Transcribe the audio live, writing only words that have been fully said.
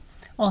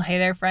Well, hey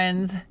there,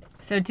 friends.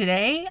 So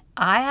today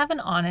I have an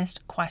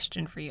honest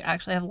question for you.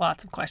 Actually, I have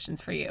lots of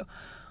questions for you.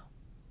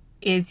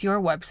 Is your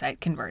website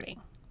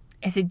converting?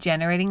 Is it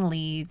generating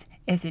leads?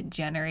 Is it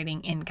generating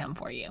income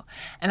for you?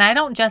 And I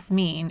don't just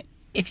mean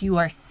if you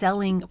are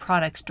selling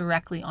products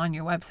directly on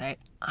your website.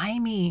 I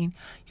mean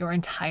your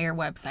entire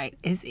website.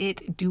 Is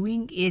it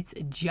doing its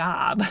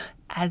job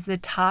as the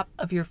top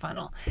of your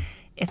funnel?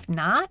 If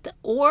not,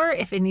 or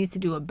if it needs to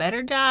do a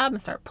better job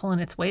and start pulling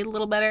its weight a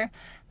little better,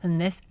 then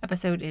this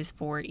episode is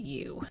for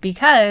you.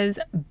 Because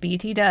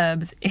BT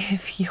dubs,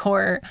 if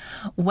your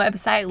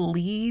website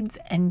leads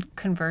and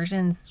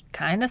conversions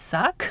kind of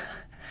suck,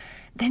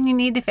 then you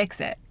need to fix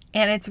it.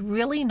 And it's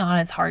really not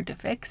as hard to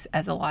fix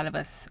as a lot of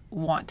us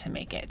want to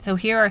make it. So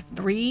here are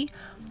 3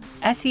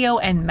 SEO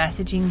and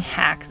messaging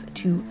hacks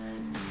to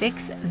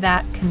fix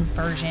that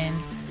conversion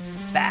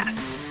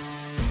fast.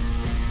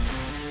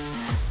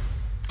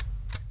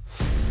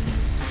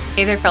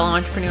 Hey there, fellow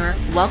entrepreneur.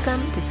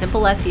 Welcome to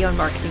Simple SEO and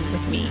Marketing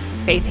with me,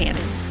 Faith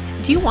Hannon.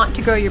 Do you want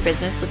to grow your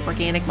business with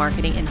organic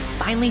marketing and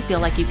finally feel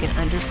like you can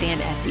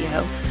understand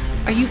SEO?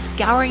 Are you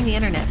scouring the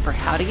internet for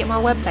how to get more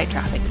website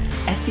traffic,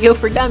 SEO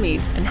for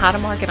dummies, and how to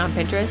market on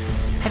Pinterest?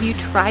 Have you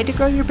tried to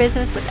grow your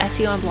business with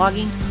SEO and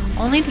blogging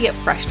only to get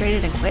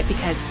frustrated and quit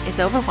because it's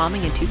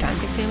overwhelming and too time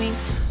consuming?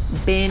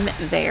 Been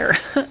there.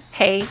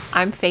 Hey,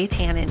 I'm Faith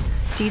Hannon,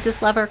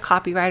 Jesus lover,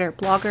 copywriter,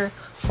 blogger,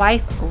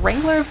 wife,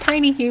 wrangler of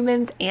tiny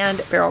humans,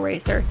 and barrel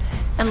racer.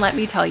 And let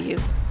me tell you,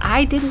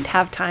 I didn't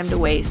have time to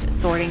waste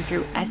sorting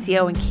through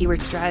SEO and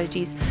keyword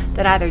strategies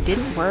that either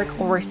didn't work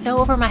or were so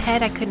over my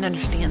head I couldn't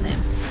understand them.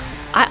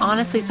 I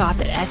honestly thought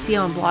that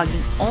SEO and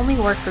blogging only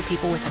worked for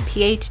people with a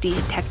PhD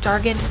in tech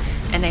jargon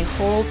and a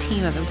whole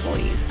team of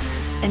employees,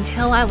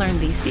 until I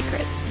learned these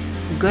secrets.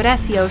 Good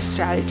SEO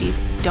strategies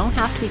don't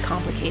have to be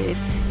complicated,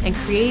 and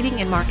creating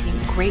and marketing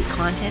great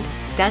content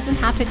doesn't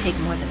have to take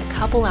more than a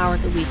couple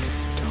hours a week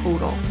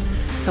total.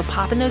 So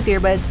pop in those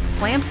earbuds,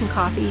 slam some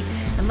coffee,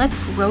 and let's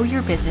grow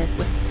your business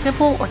with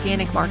simple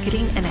organic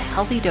marketing and a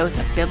healthy dose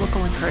of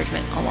biblical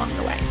encouragement along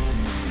the way.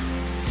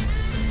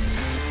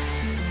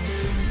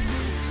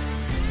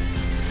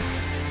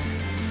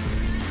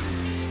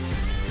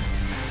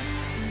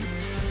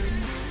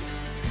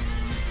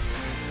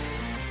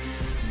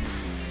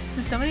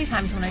 So many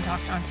times when I talk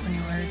to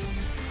entrepreneurs,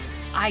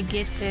 I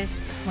get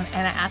this,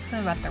 and I ask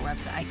them about their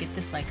website, I get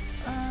this like,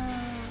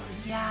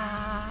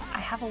 yeah, I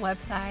have a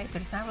website,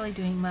 but it's not really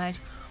doing much,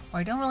 or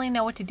I don't really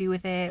know what to do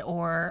with it,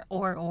 or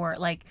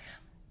like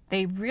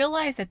they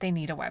realize that they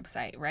need a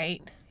website,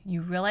 right?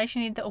 You realize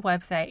you need a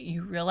website,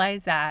 you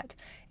realize that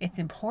it's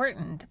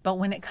important, but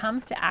when it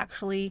comes to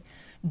actually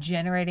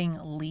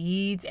generating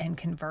leads and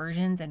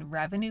conversions and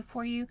revenue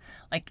for you,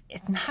 like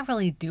it's not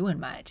really doing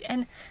much.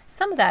 And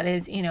some of that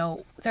is,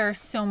 there are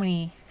so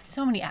many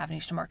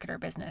avenues to market our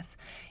business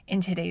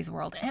in today's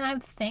world. And I'm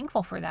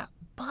thankful for that.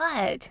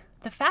 But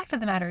the fact of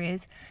the matter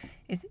is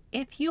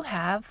if you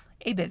have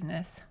a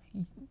business,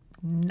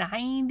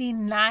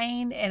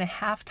 99 and a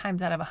half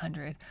times out of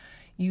 100,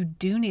 you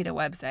do need a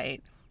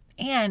website,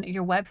 and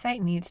your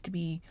website needs to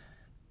be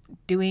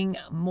doing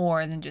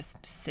more than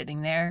just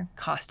sitting there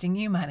costing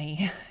you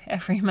money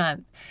every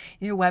month.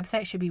 Your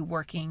website should be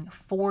working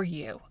for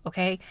you,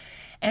 okay?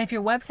 And if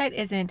your website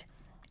isn't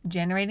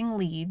generating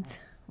leads,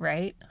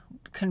 right,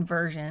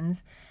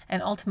 conversions,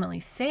 and ultimately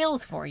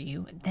sales for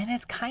you, then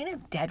it's kind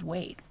of dead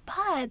weight.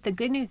 But the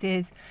good news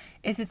is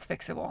it's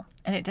fixable,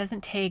 and it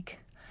doesn't take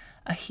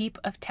a heap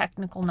of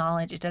technical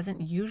knowledge. It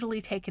doesn't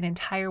usually take an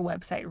entire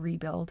website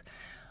rebuild.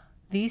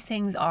 These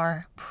things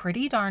are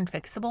pretty darn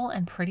fixable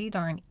and pretty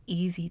darn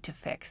easy to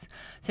fix.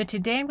 So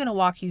today I'm going to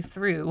walk you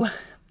through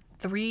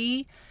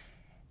 3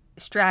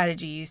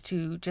 strategies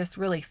to just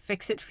really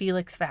fix it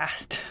Felix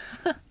fast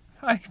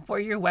for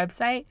your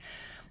website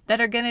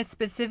that are going to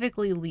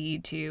specifically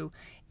lead to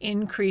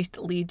increased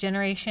lead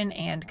generation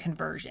and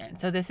conversion.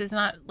 So this is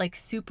not like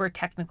super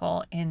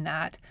technical in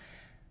that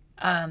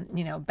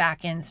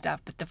back end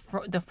stuff, but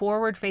the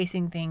forward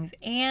facing things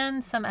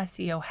and some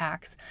SEO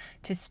hacks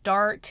to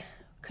start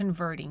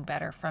converting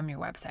better from your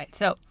website.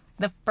 So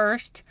the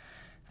first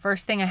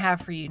thing I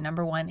have for you,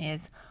 number 1,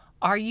 is,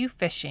 are you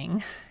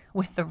fishing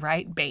with the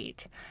right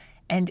bait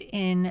and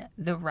in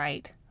the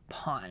right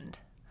pond?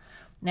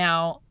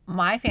 Now,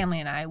 my family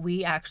and I,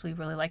 we actually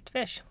really like to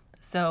fish.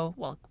 So,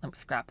 well, let me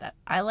scrap that.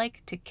 I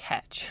like to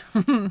catch.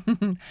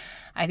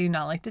 I do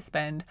not like to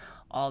spend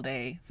all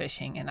day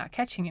fishing and not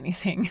catching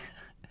anything,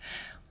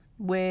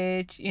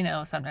 which,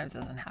 sometimes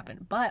doesn't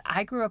happen. But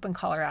I grew up in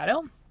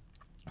Colorado,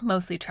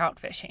 mostly trout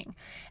fishing.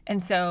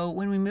 And so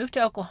when we moved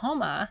to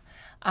Oklahoma,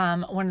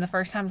 one of the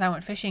first times I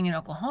went fishing in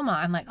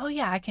Oklahoma, I'm like, oh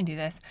yeah, I can do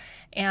this.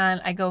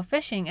 And I go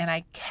fishing and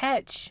I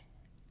catch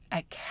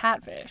a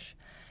catfish.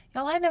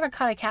 Y'all, I've never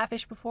caught a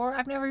catfish before.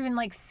 I've never even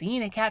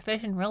seen a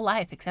catfish in real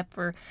life except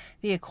for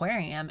the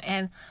aquarium.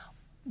 And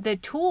the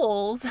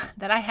tools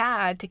that I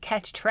had to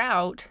catch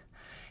trout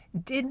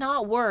did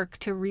not work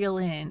to reel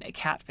in a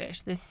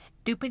catfish. This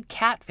stupid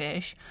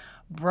catfish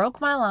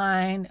broke my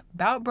line,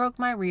 about broke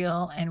my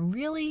reel, and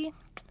really,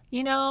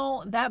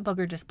 that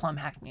booger just plumb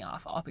hacked me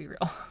off. I'll be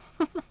real.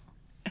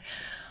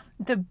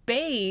 The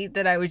bait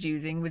that I was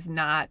using was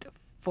not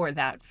for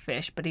that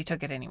fish, but he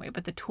took it anyway.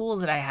 But the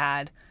tools that I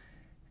had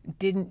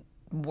didn't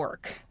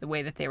work the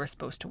way that they were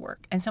supposed to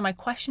work. And so my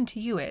question to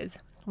you is,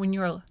 when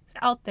you're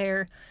out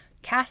there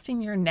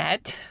casting your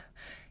net,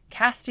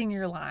 casting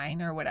your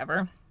line or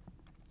whatever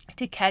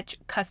to catch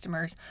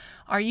customers,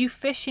 are you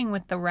fishing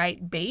with the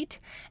right bait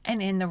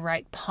and in the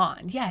right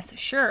pond? Yes,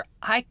 sure,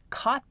 I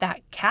caught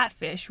that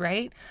catfish,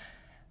 right?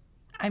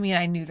 I mean,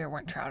 I knew there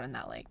weren't trout in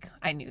that lake.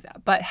 I knew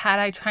that. But had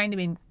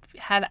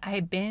I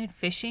been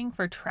fishing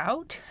for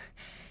trout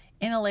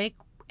in a lake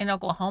in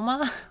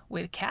Oklahoma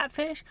with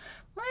catfish,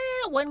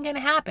 it wasn't going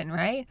to happen,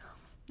 right?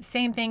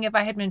 Same thing if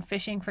I had been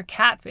fishing for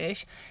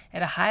catfish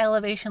at a high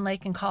elevation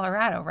lake in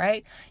Colorado,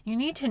 right? You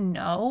need to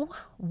know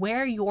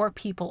where your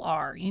people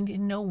are. You need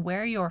to know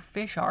where your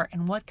fish are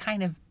and what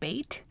kind of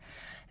bait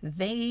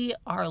they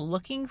are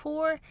looking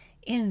for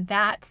in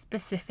that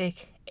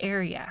specific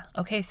area.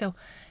 Okay, so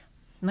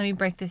let me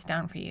break this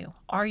down for you.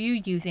 Are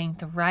you using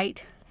the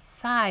right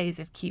size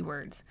of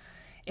keywords,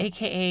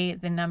 aka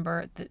the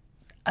number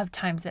of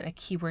times that a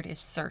keyword is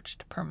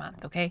searched per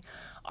month? Okay,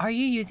 are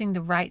you using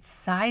the right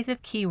size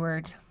of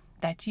keywords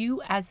that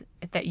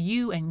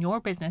you and your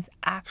business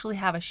actually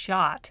have a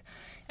shot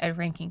at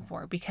ranking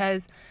for?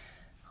 Because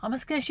I'm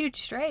just gonna shoot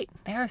you straight.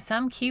 There are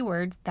some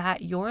keywords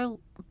that your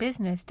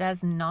business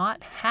does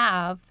not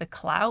have the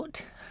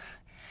clout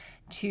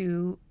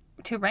to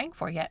rank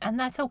for yet. And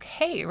that's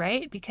okay,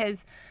 right?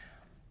 Because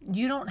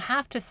you don't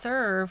have to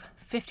serve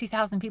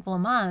 50,000 people a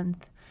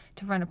month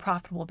to run a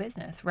profitable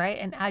business, right?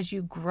 And as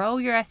you grow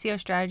your SEO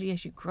strategy,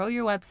 as you grow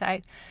your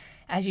website,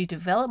 as you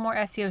develop more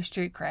SEO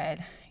street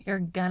cred, you're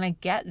gonna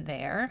get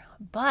there.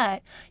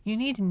 But you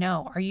need to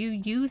know, are you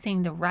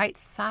using the right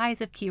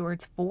size of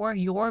keywords for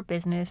your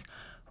business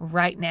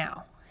right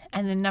now?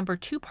 And the number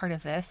 2 part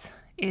of this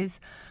is,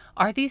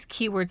 are these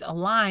keywords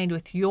aligned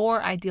with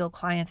your ideal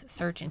client's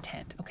search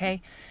intent?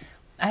 Okay,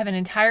 I have an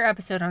entire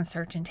episode on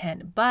search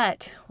intent,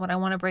 but what I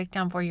want to break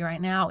down for you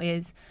right now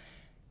is,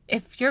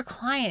 if your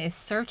client is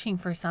searching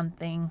for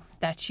something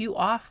that you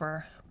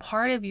offer,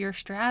 part of your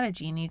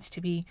strategy needs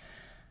to be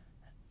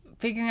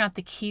figuring out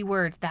the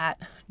keywords that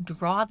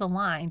draw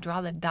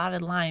the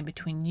dotted line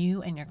between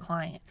you and your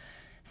client,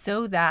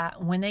 so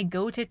that when they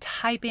go to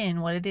type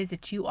in what it is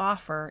that you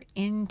offer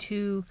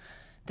into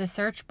the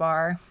search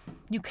bar,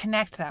 you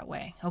connect that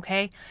way,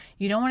 okay?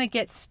 You don't want to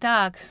get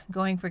stuck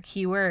going for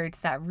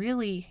keywords that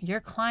really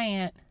your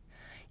client,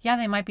 yeah,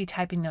 they might be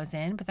typing those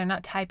in, but they're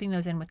not typing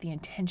those in with the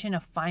intention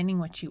of finding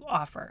what you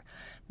offer.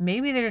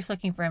 Maybe they're just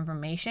looking for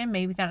information.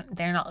 Maybe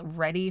they're not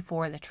ready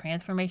for the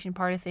transformation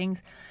part of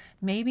things.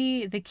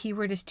 Maybe the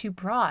keyword is too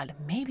broad.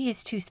 Maybe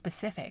it's too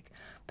specific.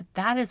 But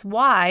that is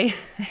why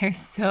there's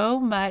so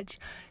much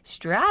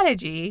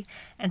strategy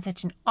and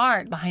such an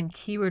art behind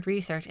keyword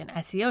research and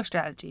SEO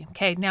strategy.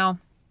 Okay, now,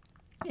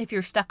 if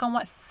you're stuck on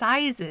what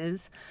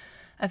sizes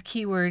of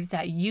keywords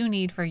that you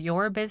need for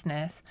your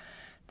business,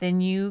 then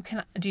you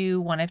can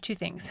do one of 2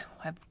 things.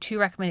 I have 2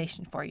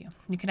 recommendations for you.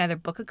 You can either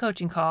book a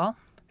coaching call,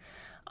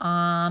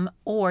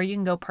 or you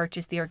can go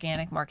purchase the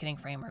Organic Marketing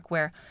Framework,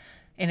 where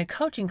in a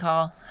coaching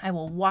call, I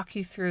will walk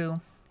you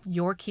through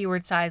your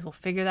keyword size. We'll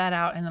figure that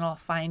out, and then I'll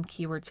find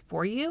keywords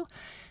for you,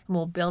 and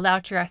we'll build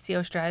out your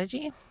SEO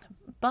strategy.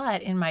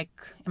 But in my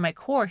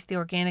course, the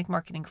Organic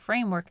Marketing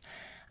Framework,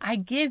 I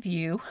give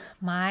you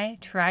my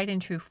tried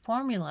and true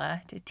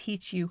formula to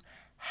teach you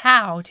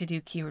how to do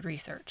keyword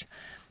research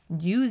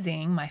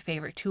using my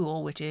favorite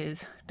tool, which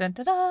is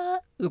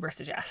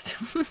Ubersuggest.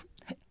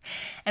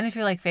 And if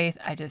you're like, Faith,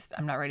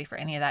 I'm not ready for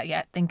any of that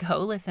yet, then go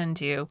listen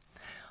to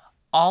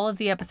all of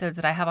the episodes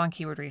that I have on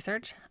keyword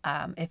research.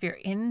 If you're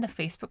in the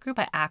Facebook group,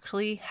 I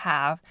actually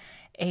have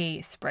a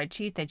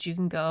spreadsheet that you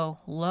can go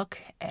look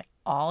at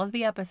all of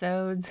the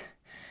episodes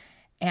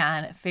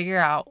and figure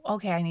out,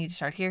 okay, I need to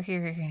start here,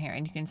 here, here, and here.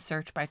 And you can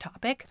search by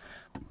topic.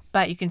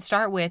 But you can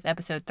start with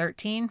episode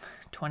 13,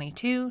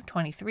 22,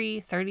 23,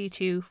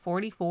 32,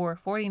 44,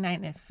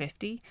 49, and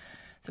 50.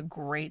 So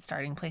great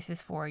starting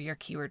places for your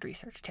keyword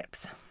research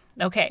tips.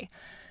 Okay,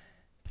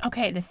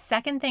 the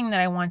second thing that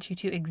I want you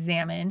to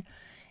examine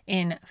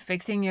in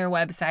fixing your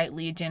website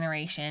lead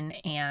generation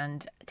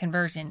and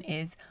conversion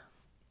is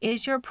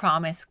your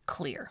promise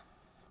clear?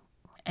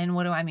 And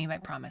what do I mean by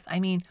promise? I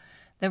mean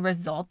the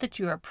result that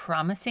you are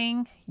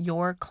promising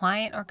your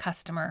client or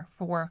customer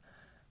for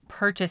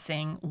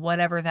purchasing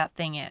whatever that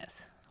thing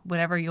is,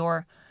 whatever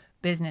your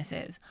business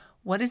is.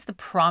 What is the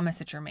promise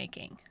that you're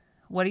making?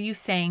 What are you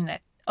saying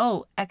that,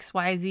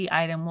 XYZ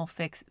item will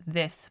fix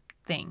this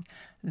thing?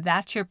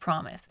 That's your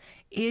promise.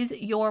 Is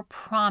your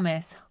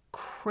promise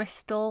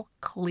crystal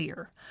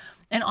clear?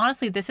 And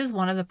honestly, this is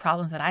one of the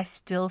problems that I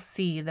still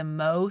see the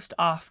most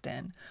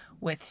often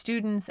with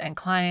students and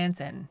clients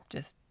and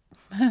just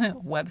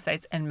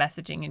websites and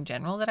messaging in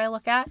general that I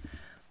look at,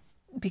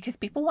 because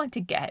people want to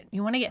get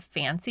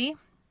fancy,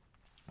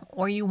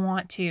 or you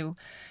want to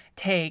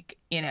take,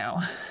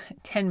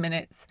 10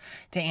 minutes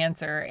to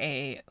answer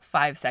a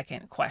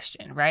 5-second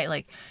question, right?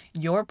 Like,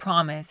 your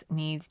promise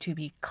needs to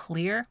be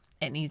clear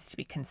it needs to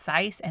be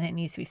concise, and it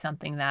needs to be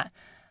something that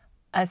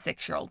a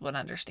 6-year-old would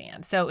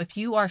understand. So if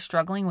you are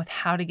struggling with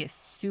how to get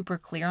super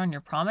clear on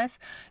your promise,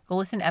 go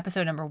listen to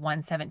episode number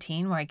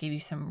 117, where I give you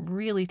some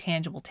really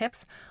tangible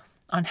tips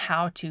on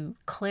how to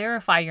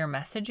clarify your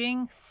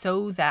messaging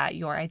so that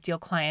your ideal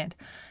client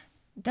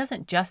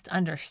doesn't just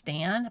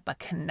understand, but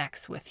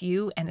connects with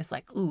you and is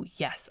like, ooh,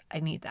 yes, I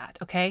need that.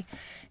 Okay.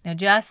 Now,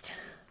 just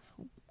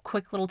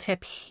quick little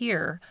tip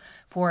here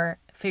for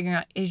figuring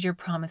out, is your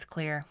promise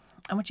clear?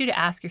 I want you to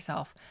ask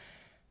yourself,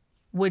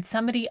 would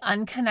somebody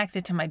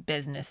unconnected to my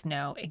business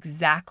know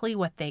exactly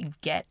what they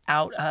get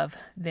out of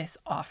this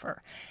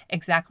offer?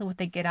 Exactly what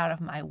they get out of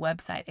my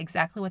website?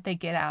 Exactly what they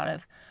get out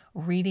of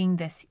reading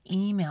this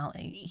email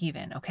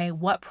even? Okay,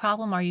 what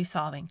problem are you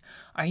solving?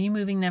 Are you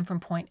moving them from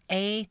point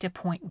A to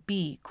point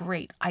B?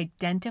 Great.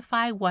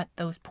 Identify what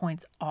those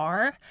points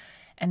are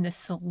and the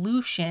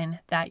solution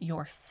that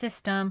your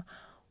system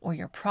or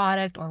your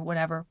product or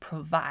whatever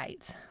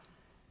provides.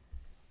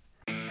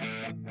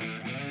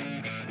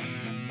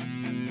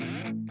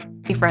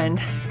 Hey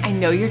friend, I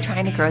know you're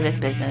trying to grow this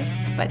business,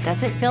 but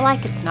does it feel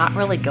like it's not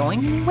really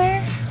going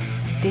anywhere?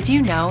 Did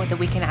you know that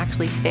we can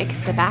actually fix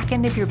the back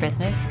end of your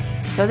business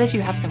so that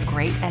you have some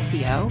great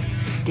SEO?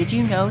 Did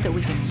you know that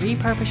we can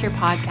repurpose your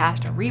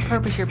podcast or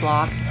repurpose your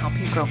blog and help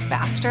you grow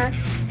faster?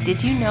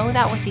 Did you know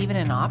that was even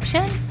an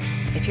option?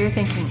 If you're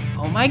thinking,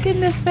 oh my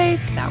goodness,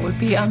 Faith, that would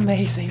be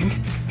amazing,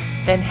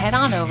 then head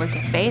on over to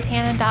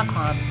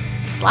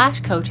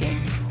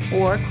faithhannon.com/coaching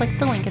or click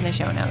the link in the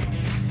show notes.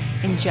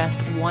 In just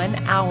 1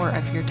 hour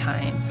of your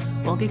time,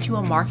 we'll get you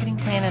a marketing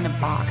plan in a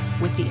box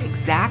with the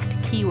exact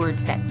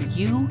keywords that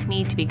you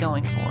need to be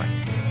going for,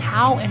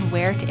 how and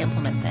where to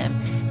implement them,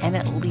 and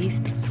at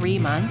least 3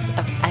 months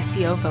of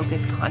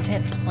SEO-focused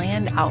content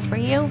planned out for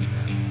you.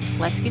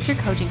 Let's get your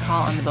coaching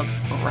call on the books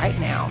right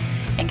now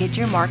and get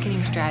your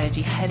marketing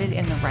strategy headed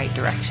in the right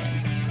direction.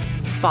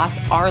 Spots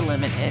are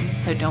limited,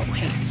 so don't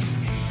wait.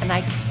 And I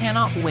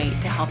cannot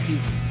wait to help you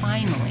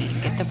finally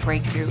get the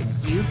breakthrough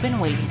you've been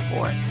waiting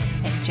for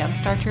and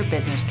jumpstart your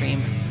business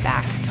dream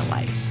back to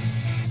life.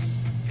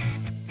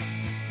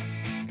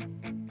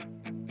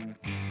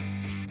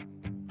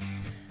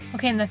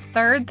 Okay, and the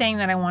third thing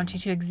that I want you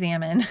to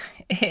examine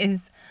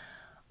is,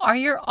 are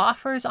your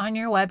offers on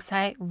your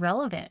website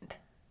relevant?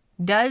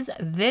 Does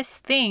this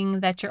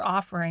thing that you're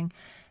offering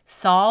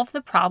solve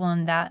the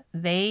problem that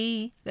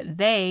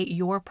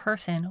your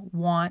person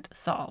want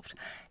solved?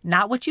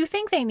 Not what you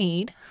think they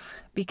need,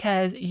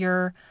 because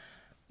you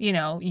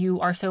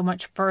are so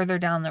much further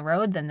down the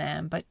road than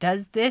them, but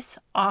does this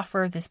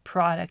offer, this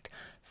product,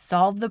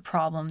 solve the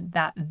problem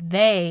that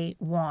they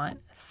want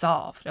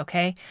solved?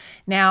 Okay.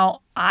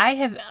 Now, I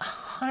have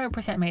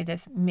 100%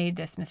 made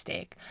this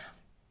mistake.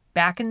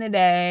 Back in the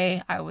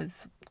day, I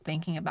was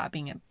thinking about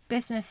being a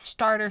business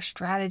starter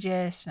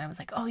strategist, and I was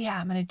like, oh yeah,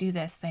 I'm going to do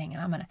this thing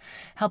and I'm going to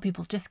help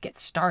people just get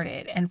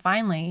started. And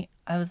finally,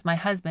 my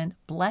husband,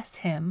 bless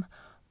him,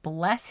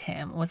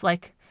 was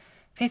like,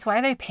 Faith, why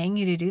are they paying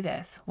you to do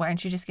this? Why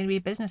aren't you just going to be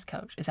a business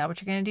coach? Is that what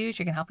you're going to do? Is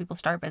you're going to help people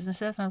start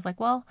businesses? And I was like,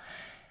 well,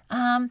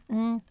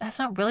 that's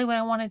not really what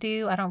I want to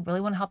do. I don't really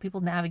want to help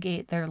people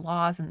navigate their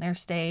laws in their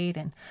state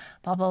and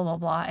blah, blah, blah,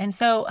 blah. And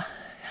so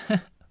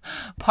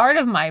part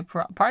of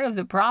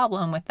the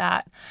problem with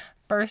that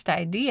first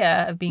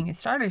idea of being a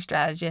starter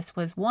strategist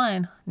was,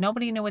 1,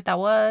 nobody knew what that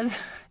was.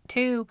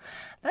 2,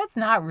 that's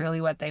not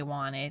really what they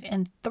wanted.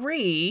 And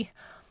 3,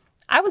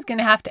 I was going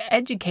to have to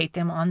educate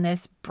them on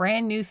this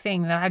brand new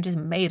thing that I just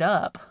made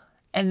up,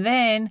 and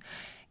then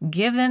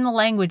give them the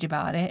language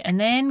about it, and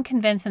then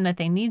convince them that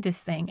they need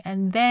this thing,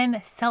 and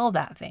then sell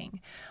that thing.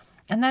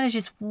 And that is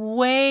just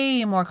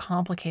way more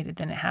complicated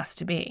than it has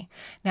to be.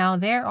 Now,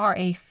 there are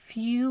a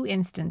few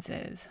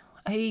instances,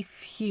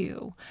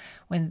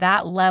 when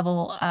that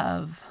level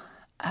of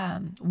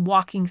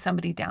walking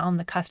somebody down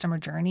the customer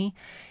journey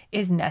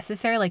is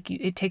necessary. Like,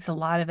 it takes a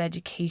lot of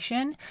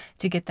education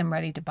to get them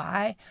ready to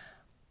buy.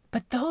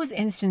 But those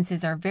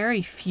instances are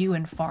very few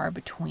and far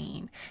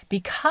between,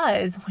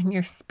 because when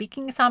you're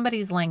speaking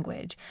somebody's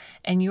language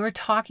and you're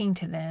talking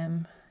to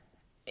them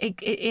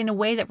in a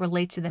way that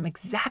relates to them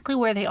exactly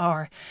where they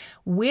are,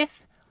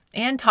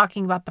 and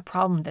talking about the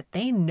problem that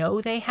they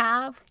know they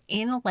have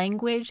in a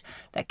language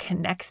that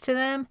connects to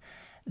them,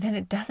 then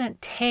it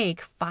doesn't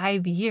take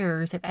 5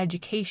 years of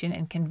education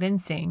and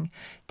convincing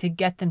to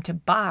get them to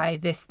buy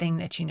this thing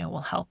that you know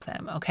will help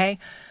them, okay?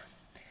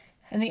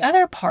 And the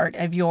other part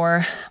of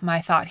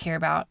my thought here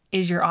about,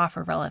 is your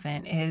offer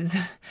relevant, is,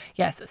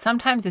 yes,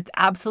 sometimes it's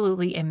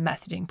absolutely a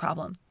messaging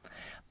problem,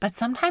 but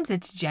sometimes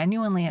it's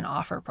genuinely an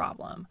offer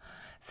problem.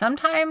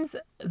 Sometimes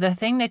the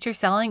thing that you're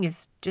selling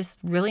is just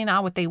really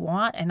not what they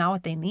want and not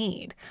what they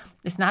need.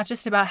 It's not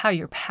just about how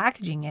you're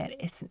packaging it.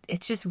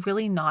 It's just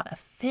really not a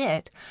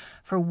fit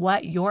for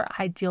what your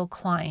ideal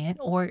client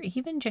or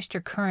even just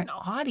your current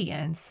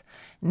audience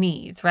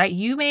needs, right?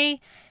 You may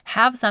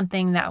have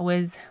something that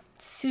was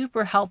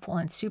super helpful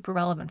and super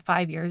relevant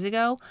 5 years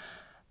ago,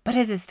 but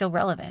is it still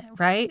relevant,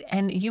 right?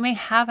 And you may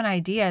have an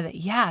idea that,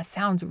 yeah,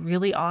 sounds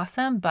really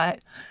awesome, but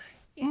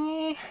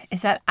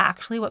is that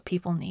actually what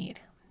people need?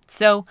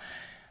 So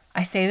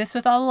I say this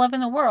with all the love in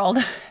the world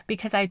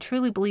because I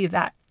truly believe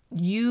that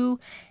you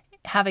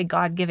have a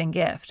God-given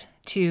gift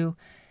to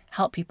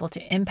help people,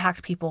 to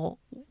impact people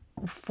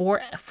for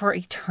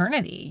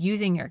eternity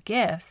using your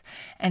gifts,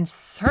 and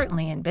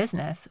certainly in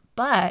business.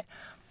 But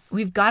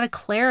we've got to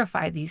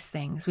clarify these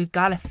things. We've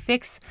got to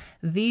fix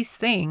these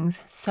things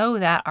so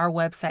that our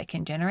website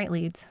can generate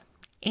leads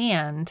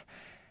and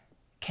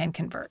can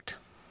convert.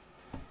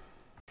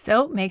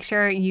 So make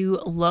sure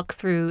you look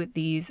through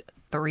these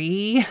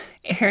 3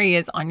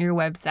 areas on your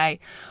website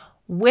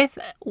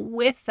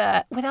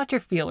without your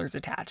feelers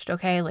attached,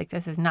 okay? Like,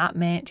 this is not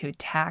meant to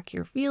attack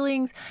your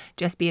feelings.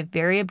 Just be a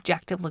very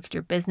objective look at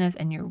your business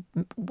and your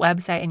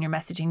website and your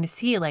messaging to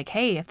see, like,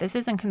 hey, if this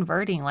isn't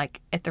converting like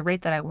at the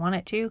rate that I want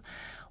it to,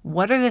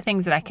 what are the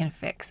things that I can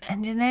fix?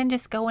 And then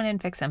just go in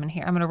and fix them. And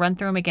here, I'm going to run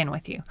through them again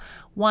with you.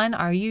 1,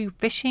 are you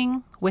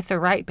fishing with the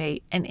right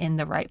bait and in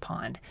the right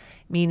pond?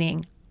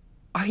 Meaning,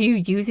 are you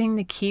using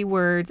the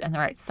keywords and the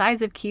right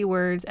size of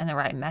keywords and the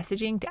right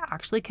messaging to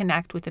actually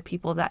connect with the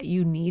people that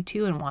you need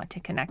to and want to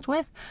connect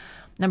with?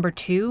 Number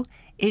 2,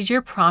 is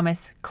your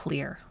promise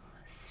clear?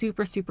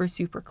 Super, super,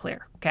 super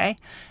clear, okay?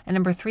 And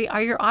number 3,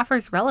 are your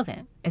offers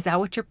relevant? Is that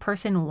what your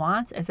person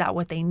wants? Is that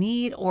what they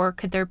need? Or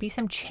could there be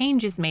some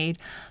changes made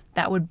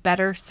that would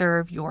better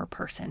serve your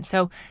person?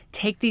 So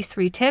take these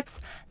 3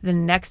 tips. The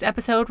next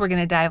episode, we're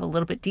going to dive a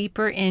little bit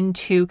deeper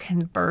into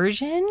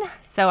conversion.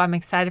 So I'm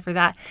excited for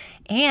that.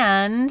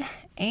 And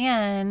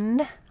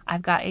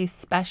I've got a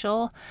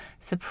special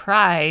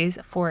surprise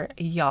for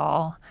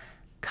y'all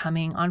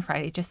coming on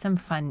Friday. Just some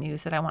fun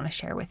news that I want to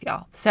share with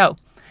y'all. So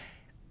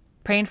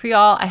praying for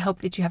y'all. I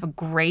hope that you have a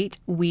great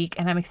week,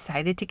 and I'm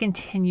excited to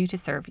continue to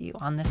serve you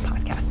on this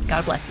podcast.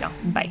 God bless y'all.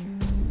 Bye.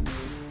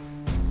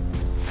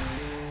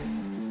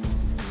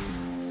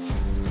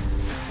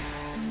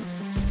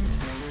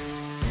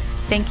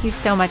 Thank you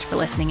so much for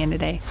listening in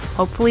today.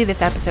 Hopefully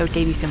this episode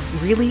gave you some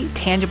really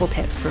tangible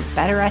tips for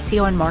better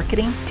SEO and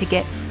marketing to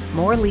get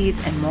more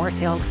leads and more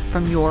sales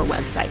from your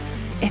website.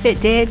 If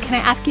it did, can I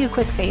ask you a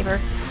quick favor?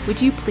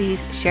 Would you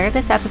please share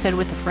this episode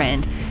with a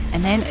friend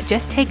and then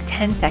just take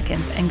 10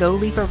 seconds and go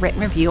leave a written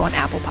review on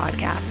Apple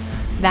Podcasts?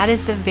 That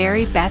is the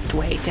very best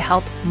way to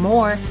help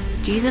more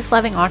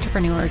Jesus-loving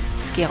entrepreneurs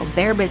scale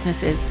their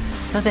businesses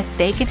so that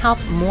they can help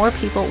more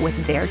people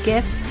with their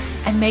gifts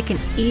and make an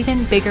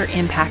even bigger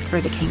impact for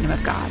the kingdom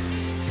of God.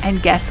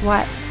 And guess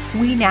what?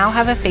 We now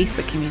have a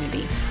Facebook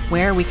community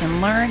where we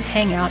can learn,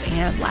 hang out,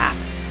 and laugh.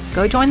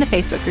 Go join the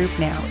Facebook group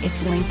now.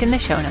 It's linked in the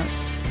show notes.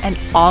 And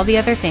all the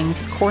other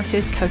things,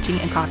 courses, coaching,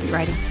 and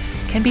copywriting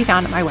can be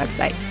found at my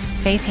website,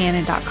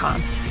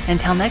 faithhannon.com.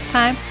 Until next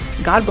time,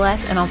 God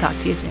bless, and I'll talk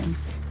to you soon.